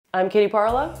I'm Katie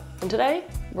Parla, and today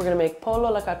we're gonna make pollo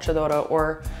alla cacciatora,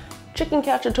 or chicken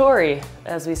cacciatore,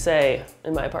 as we say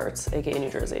in my parts, aka New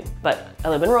Jersey. But I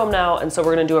live in Rome now, and so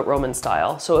we're gonna do it Roman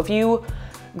style. So if you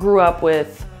grew up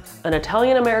with an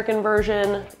Italian-American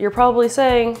version, you're probably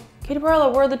saying, Katie Parla,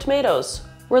 where are the tomatoes?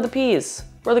 Where are the peas?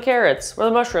 Where are the carrots? Where are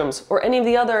the mushrooms? Or any of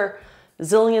the other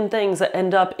zillion things that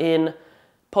end up in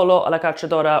pollo alla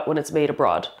cacciatora when it's made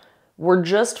abroad. We're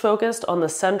just focused on the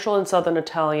central and southern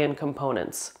Italian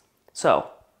components. So,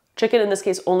 chicken in this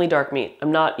case, only dark meat.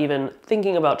 I'm not even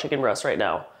thinking about chicken breasts right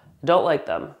now. Don't like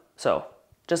them. So,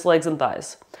 just legs and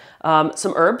thighs.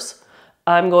 Some herbs.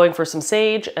 I'm going for some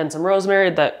sage and some rosemary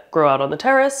that grow out on the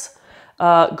terrace.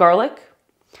 Garlic.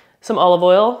 Some olive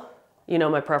oil. You know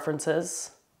my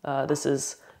preferences. This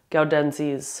is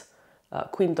Gaudenzi's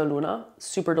Quinta Luna.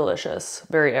 Super delicious.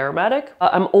 Very aromatic.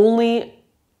 I'm only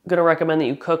gonna recommend that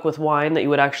you cook with wine that you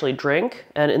would actually drink.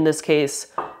 And in this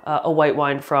case, a white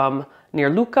wine from near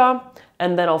Lucca.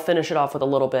 And then I'll finish it off with a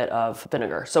little bit of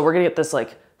vinegar. So we're gonna get this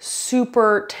like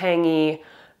super tangy,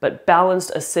 but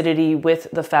balanced acidity with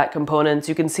the fat components.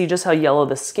 You can see just how yellow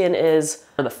the skin is.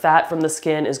 The fat from the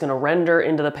skin is gonna render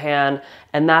into the pan,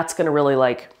 and that's gonna really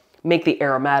like make the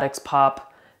aromatics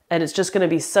pop. And it's just gonna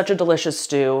be such a delicious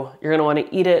stew. You're gonna wanna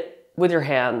eat it with your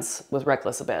hands with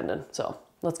reckless abandon. So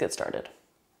let's get started.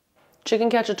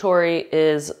 Chicken cacciatore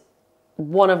is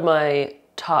one of my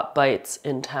top bites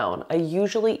in town. I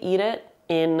usually eat it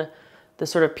in the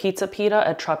sort of pizza pita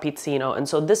at Trappizzino. And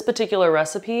so this particular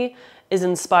recipe is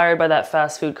inspired by that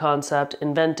fast food concept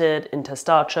invented in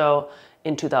Testaccio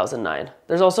in 2009.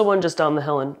 There's also one just down the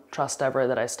hill in Trastevere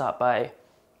that I stop by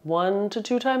 1 to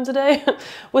 2 times a day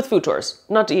with food tours.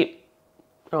 Not to eat,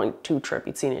 I don't eat 2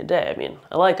 Trappizzini a day. I mean,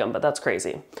 I like them, but that's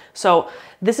crazy. So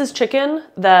this is chicken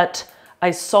that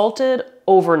I salted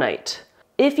overnight.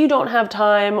 If you don't have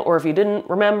time, or if you didn't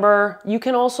remember, you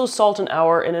can also salt an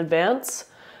hour in advance,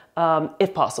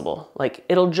 if possible. Like,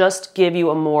 it'll just give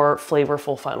you a more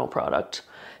flavorful final product.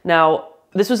 Now,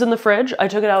 this was in the fridge. I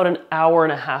took it out an hour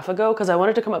and a half ago because I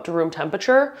wanted to come up to room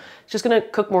temperature. It's just gonna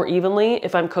cook more evenly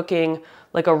if I'm cooking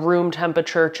like a room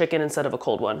temperature chicken instead of a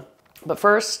cold one. But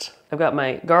first, I've got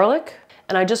my garlic,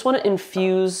 and I just wanna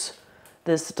infuse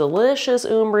this delicious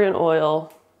Umbrian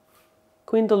oil,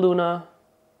 Quinta Luna,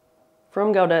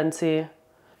 from Gaudenzi.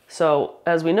 So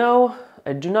as we know,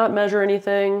 I do not measure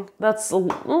anything. That's a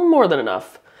little more than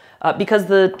enough because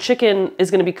the chicken is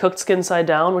gonna be cooked skin side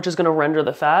down, which is gonna render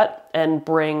the fat and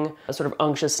bring a sort of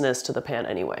unctuousness to the pan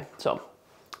anyway. So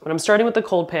when I'm starting with the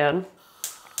cold pan,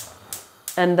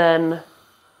 and then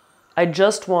I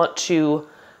just want to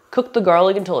cook the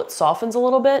garlic until it softens a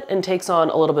little bit and takes on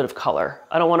a little bit of color.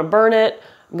 I don't wanna burn it.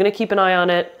 I'm gonna keep an eye on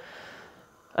it.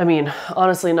 I mean,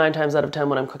 honestly, 9 times out of 10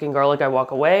 when I'm cooking garlic, I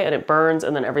walk away and it burns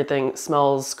and then everything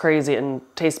smells crazy and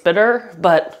tastes bitter,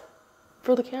 but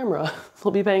for the camera,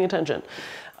 we'll be paying attention.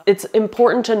 It's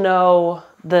important to know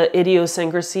the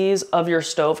idiosyncrasies of your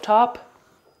stovetop.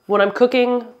 When I'm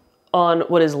cooking on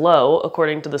what is low,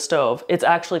 according to the stove, it's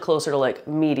actually closer to like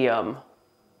medium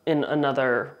in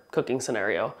another cooking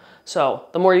scenario. So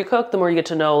the more you cook, the more you get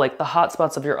to know like the hot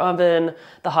spots of your oven,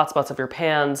 the hot spots of your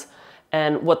pans,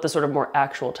 and what the sort of more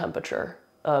actual temperature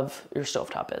of your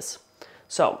stovetop is.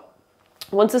 So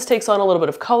once this takes on a little bit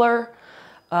of color,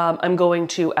 I'm going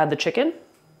to add the chicken.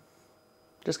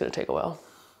 Just gonna take a while.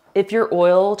 If your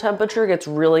oil temperature gets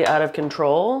really out of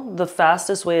control, the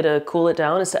fastest way to cool it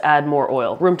down is to add more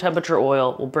oil. Room temperature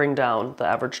oil will bring down the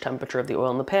average temperature of the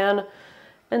oil in the pan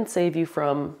and save you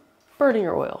from burning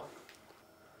your oil.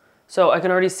 So I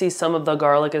can already see some of the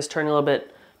garlic is turning a little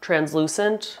bit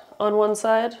translucent on one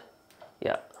side.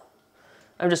 Yeah,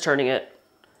 I'm just turning it.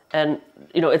 And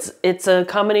you know, it's a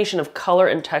combination of color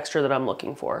and texture that I'm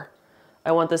looking for.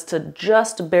 I want this to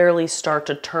just barely start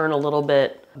to turn a little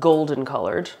bit golden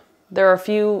colored. There are a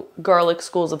few garlic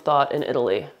schools of thought in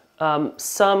Italy.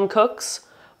 Some cooks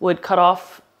would cut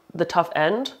off the tough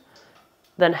end,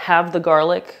 then have the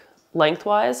garlic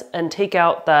lengthwise and take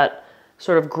out that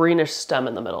sort of greenish stem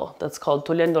in the middle. That's called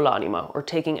togliendo l'anima, or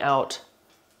taking out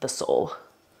the soul.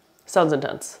 Sounds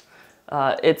intense.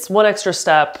 It's one extra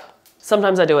step.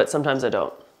 Sometimes I do it, sometimes I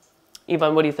don't.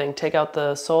 Ivan, what do you think? Take out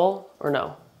the soul or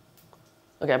no?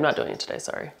 Okay, I'm not doing it today,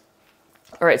 sorry.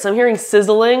 All right, so I'm hearing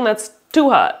sizzling. That's too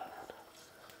hot.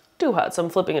 Too hot, so I'm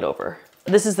flipping it over.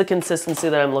 This is the consistency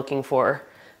that I'm looking for.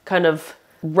 Kind of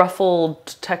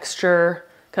ruffled texture,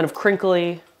 kind of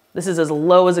crinkly. This is as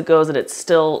low as it goes and it's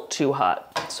still too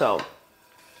hot. So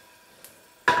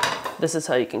this is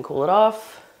how you can cool it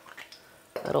off.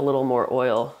 Add a little more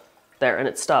oil there, and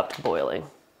it stopped boiling.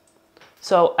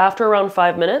 So after around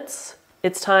 5 minutes,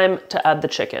 it's time to add the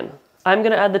chicken. I'm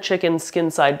gonna add the chicken skin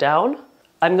side down.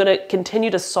 I'm gonna continue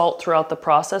to salt throughout the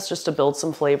process just to build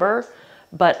some flavor,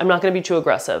 but I'm not gonna be too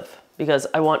aggressive because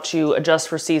I want to adjust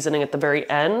for seasoning at the very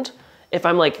end. If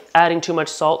I'm like adding too much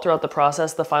salt throughout the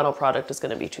process, the final product is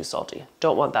gonna be too salty.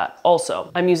 Don't want that.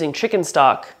 Also, I'm using chicken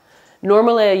stock.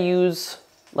 Normally I use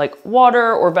like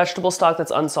water or vegetable stock that's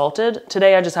unsalted.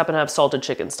 Today I just happen to have salted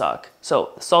chicken stock.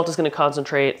 So salt is gonna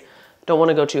concentrate. Don't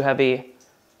wanna go too heavy.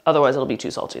 Otherwise it'll be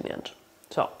too salty in the end.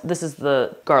 So this is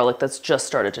the garlic that's just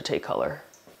started to take color.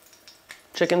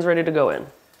 Chicken's ready to go in.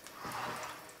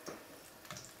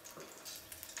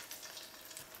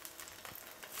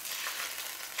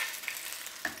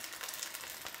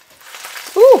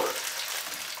 Ooh!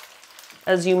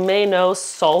 As you may know,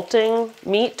 salting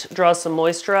meat draws some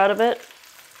moisture out of it.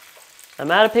 I'm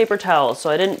out of paper towels, so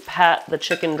I didn't pat the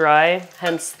chicken dry,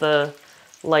 hence the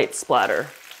light splatter.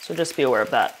 So just be aware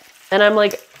of that. And I'm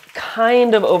like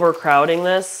kind of overcrowding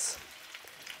this.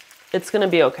 It's gonna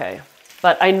be okay.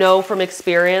 But I know from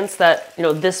experience that, you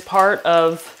know, this part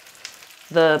of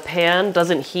the pan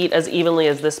doesn't heat as evenly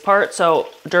as this part. So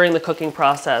during the cooking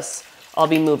process, I'll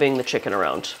be moving the chicken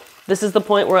around. This is the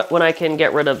point where when I can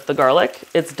get rid of the garlic.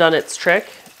 It's done its trick.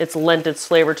 It's lent its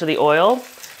flavor to the oil.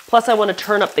 Plus I want to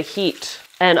turn up the heat,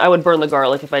 and I would burn the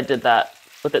garlic if I did that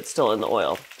with it still in the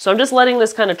oil. So I'm just letting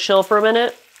this kind of chill for a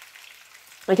minute.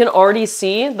 I can already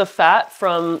see the fat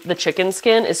from the chicken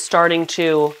skin is starting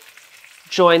to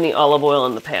join the olive oil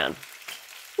in the pan.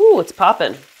 Ooh, it's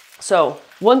popping. So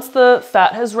once the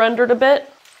fat has rendered a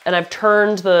bit and I've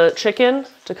turned the chicken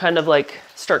to kind of like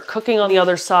start cooking on the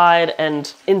other side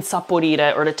and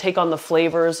insaporire, or to take on the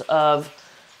flavors of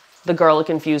the garlic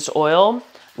infused oil,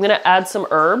 I'm gonna add some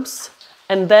herbs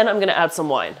and then I'm gonna add some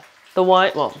wine. The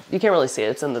wine, well, you can't really see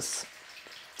it, it's in this,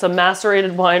 it's a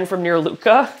macerated wine from near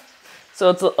Lucca. So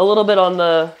it's a little bit on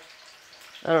the,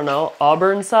 I don't know,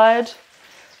 Auburn side.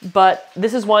 But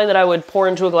this is wine that I would pour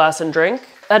into a glass and drink.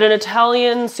 At an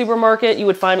Italian supermarket, you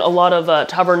would find a lot of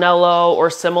Tavernello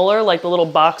or similar, like the little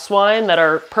box wine that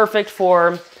are perfect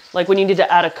for like when you need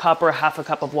to add a cup or a half a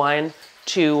cup of wine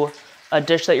to a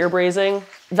dish that you're braising.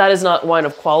 That is not wine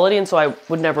of quality, and so I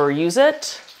would never use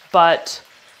it. But,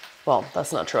 well,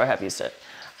 that's not true, I have used it.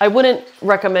 I wouldn't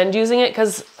recommend using it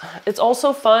because it's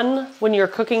also fun when you're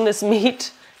cooking this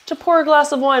meat to pour a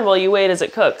glass of wine while you wait as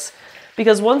it cooks.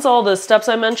 Because once all the steps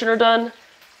I mentioned are done,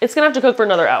 it's gonna have to cook for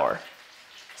another hour.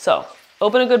 So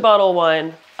open a good bottle of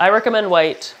wine. I recommend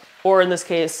white, or in this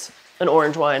case, an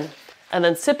orange wine, and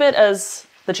then sip it as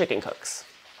the chicken cooks.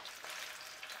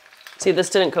 See, this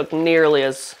didn't cook nearly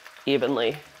as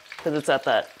evenly because it's at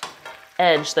that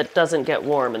edge that doesn't get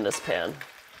warm in this pan.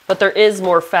 But there is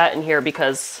more fat in here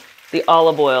because the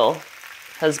olive oil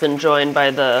has been joined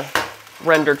by the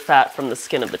rendered fat from the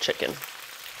skin of the chicken.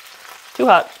 Too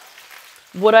hot.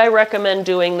 Would I recommend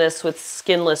doing this with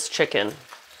skinless chicken?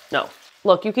 No.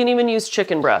 Look, you can even use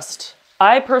chicken breast.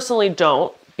 I personally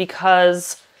don't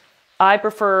because I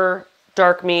prefer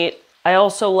dark meat. I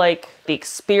also like the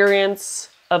experience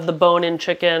of the bone-in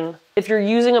chicken. If you're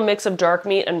using a mix of dark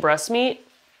meat and breast meat,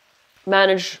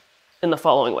 manage in the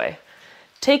following way.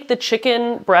 Take the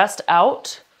chicken breast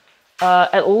out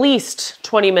at least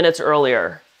 20 minutes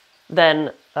earlier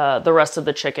than the rest of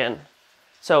the chicken.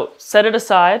 So set it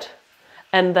aside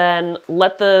and then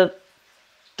let the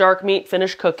dark meat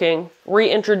finish cooking,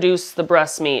 reintroduce the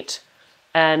breast meat,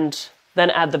 and then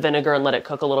add the vinegar and let it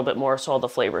cook a little bit more so all the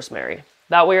flavors marry.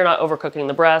 That way you're not overcooking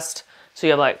the breast, so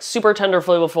you have like super tender,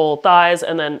 flavorful thighs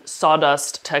and then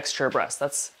sawdust texture breast.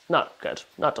 That's not good,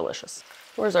 not delicious.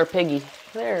 Where's our piggy?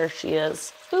 There she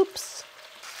is. Oops.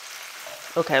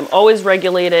 Okay, I'm always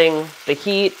regulating the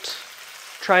heat,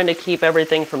 trying to keep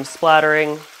everything from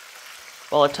splattering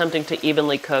while attempting to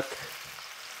evenly cook.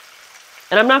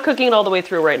 And I'm not cooking it all the way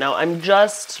through right now. I'm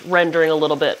just rendering a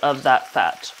little bit of that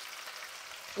fat.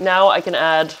 Now I can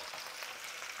add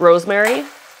rosemary.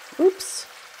 Oops.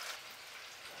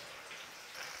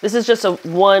 This is just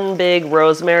one big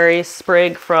rosemary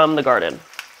sprig from the garden.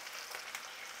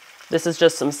 This is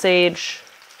just some sage.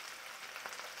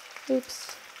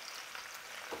 Oops.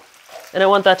 And I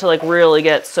want that to like really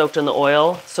get soaked in the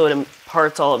oil so it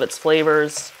imparts all of its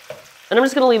flavors. And I'm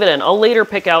just gonna leave it in. I'll later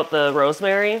pick out the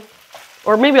rosemary,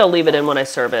 or maybe I'll leave it in when I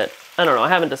serve it. I don't know, I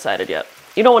haven't decided yet.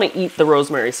 You don't wanna eat the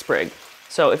rosemary sprig.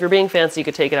 So if you're being fancy, you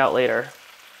could take it out later,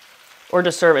 or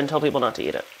just serve it and tell people not to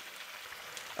eat it.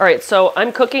 All right, so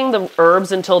I'm cooking the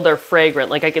herbs until they're fragrant.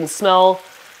 Like I can smell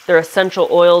their essential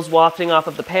oils wafting off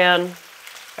of the pan.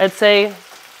 I'd say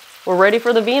we're ready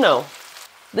for the vino.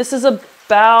 This is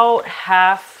about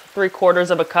half,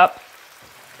 3/4 of a cup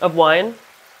of wine.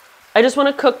 I just want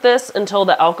to cook this until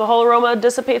the alcohol aroma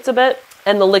dissipates a bit.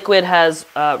 and the liquid has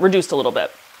reduced a little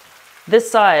bit. This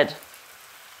side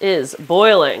is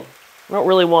boiling. I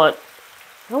don't want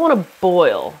to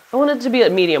boil. I want it to be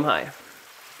at medium high.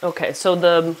 Okay, so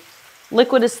the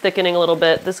liquid is thickening a little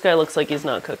bit. This guy looks like he's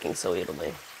not cooking so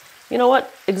evenly. You know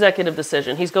what? Executive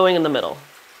decision. He's going in the middle.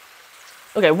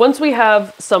 Okay, once we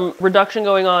have some reduction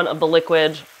going on of the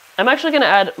liquid, I'm actually going to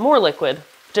add more liquid,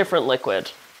 different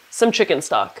liquid, some chicken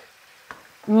stock.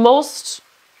 Most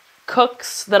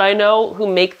cooks that I know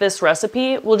who make this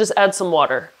recipe will just add some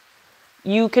water.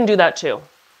 You can do that too.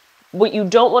 What you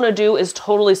don't want to do is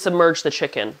totally submerge the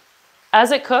chicken.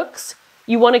 As it cooks,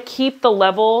 you want to keep the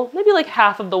level, maybe like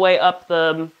half of the way up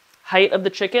the height of the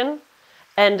chicken,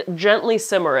 and gently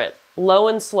simmer it, low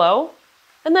and slow.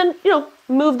 And then,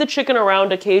 move the chicken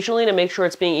around occasionally to make sure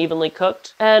it's being evenly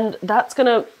cooked. And that's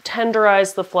gonna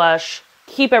tenderize the flesh,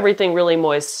 keep everything really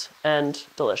moist and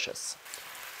delicious.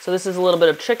 So this is a little bit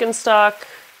of chicken stock,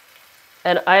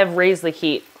 and I have raised the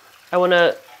heat. I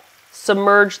wanna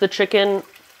submerge the chicken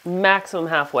maximum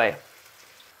halfway.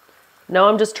 Now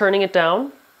I'm just turning it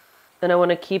down, and I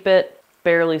wanna keep it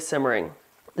barely simmering.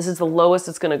 This is the lowest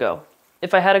it's gonna go.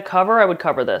 If I had a cover, I would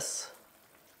cover this,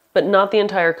 but not the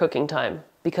entire cooking time,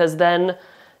 because then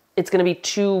it's gonna be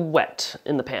too wet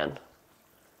in the pan.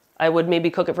 I would maybe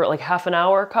cook it for like half an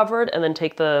hour covered and then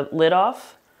take the lid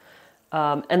off.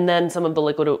 And then some of the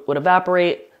liquid would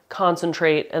evaporate,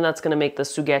 concentrate, and that's gonna make the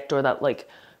sughetto, or that like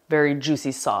very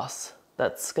juicy sauce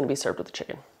that's gonna be served with the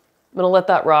chicken. I'm gonna let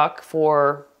that rock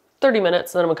for 30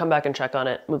 minutes, then I'm gonna come back and check on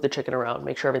it, move the chicken around,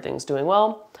 make sure everything's doing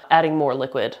well, adding more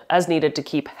liquid as needed to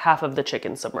keep half of the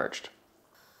chicken submerged.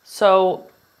 So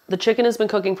the chicken has been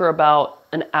cooking for about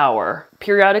an hour.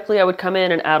 Periodically, I would come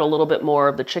in and add a little bit more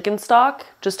of the chicken stock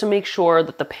just to make sure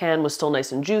that the pan was still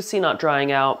nice and juicy, not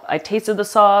drying out. I tasted the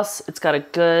sauce. It's got a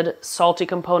good salty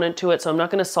component to it, so I'm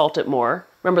not gonna salt it more.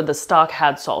 Remember, the stock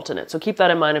had salt in it, so keep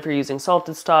that in mind if you're using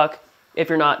salted stock. If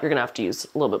you're not, you're gonna have to use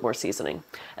a little bit more seasoning.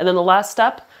 And then the last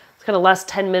step, it's kind of last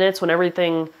 10 minutes when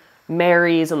everything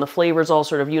marries and the flavors all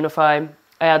sort of unify.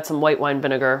 I add some white wine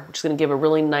vinegar, which is gonna give a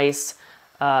really nice,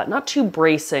 not too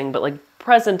bracing, but like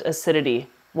present acidity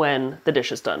when the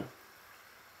dish is done.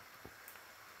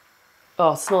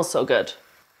 Oh, it smells so good.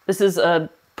 This is a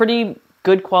pretty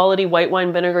good quality white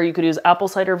wine vinegar. You could use apple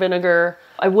cider vinegar.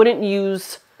 I wouldn't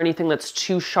use anything that's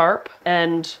too sharp,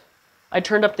 and I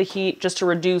turned up the heat just to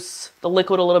reduce the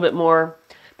liquid a little bit more,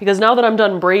 because now that I'm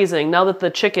done braising, now that the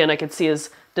chicken I can see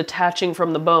is detaching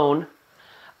from the bone,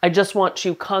 I just want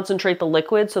to concentrate the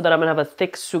liquid so that I'm gonna have a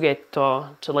thick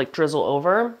sughetto to like drizzle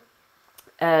over.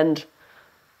 And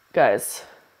guys,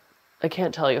 I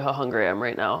can't tell you how hungry I am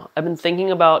right now. I've been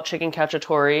thinking about chicken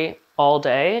cacciatore all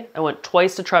day. I went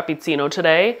twice to Trappizzino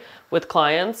today with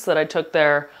clients that I took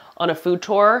there on a food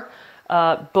tour.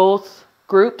 Both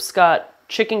groups got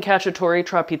chicken cacciatore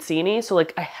trappizzini, so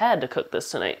like I had to cook this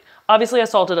tonight. Obviously I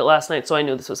salted it last night, so I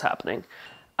knew this was happening.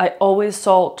 I always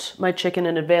salt my chicken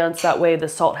in advance. That way the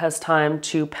salt has time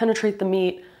to penetrate the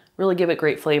meat, really give it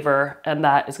great flavor, and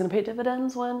that is gonna pay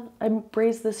dividends when I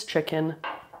braise this chicken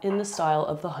in the style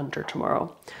of the hunter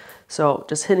tomorrow. So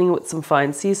just hitting it with some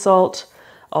fine sea salt.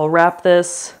 I'll wrap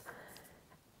this,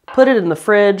 put it in the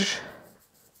fridge,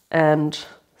 and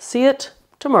see it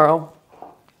tomorrow.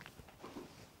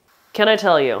 Can I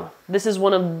tell you, this is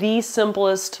one of the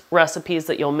simplest recipes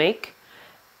that you'll make.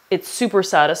 It's super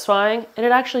satisfying, and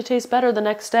it actually tastes better the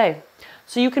next day.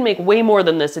 So you can make way more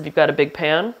than this if you've got a big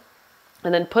pan,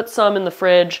 and then put some in the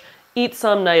fridge, eat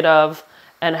some night of,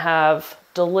 and have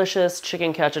delicious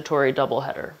chicken cacciatore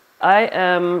doubleheader. I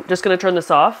am just gonna turn this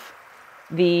off.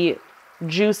 The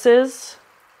juices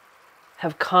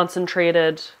have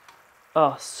concentrated.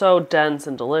 Oh, so dense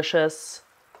and delicious.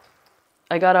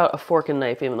 I got out a fork and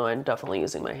knife, even though I'm definitely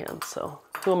using my hands, so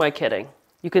who am I kidding?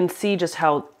 You can see just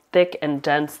how thick and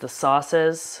dense the sauce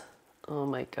is. Oh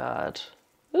my God.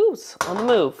 Oops, on the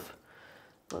move.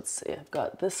 Let's see, I've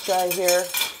got this guy here.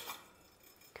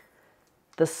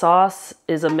 The sauce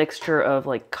is a mixture of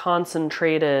like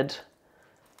concentrated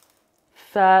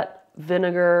fat,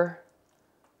 vinegar,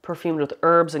 perfumed with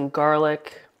herbs and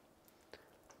garlic.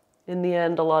 In the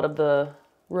end, a lot of the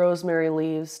rosemary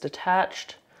leaves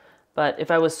detached. But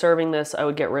if I was serving this, I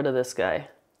would get rid of this guy.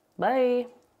 Bye.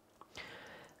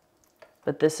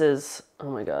 But this is,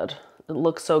 oh my God, it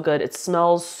looks so good. It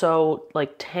smells so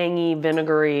like tangy,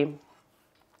 vinegary.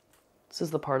 This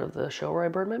is the part of the show where I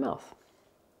burn my mouth.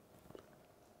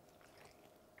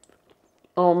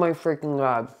 Oh my freaking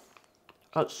God.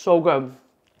 That's so good.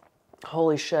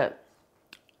 Holy shit.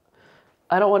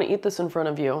 I don't want to eat this in front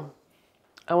of you.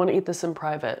 I want to eat this in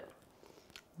private.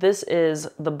 This is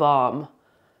the bomb.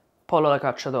 Pollo alla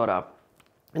Cacciatora.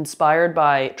 inspired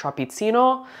by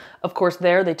Trappizzino. Of course,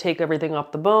 there they take everything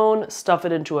off the bone, stuff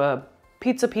it into a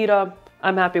pizza pita.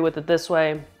 I'm happy with it this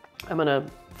way. I'm gonna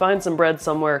find some bread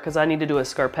somewhere because I need to do a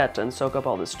scarpetta and soak up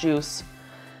all this juice.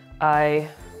 I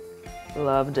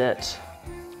loved it.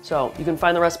 So you can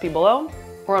find the recipe below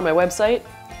or on my website.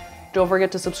 Don't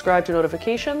forget to subscribe to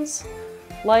notifications,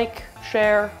 like,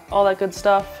 share, all that good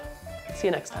stuff. See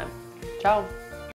you next time. Ciao.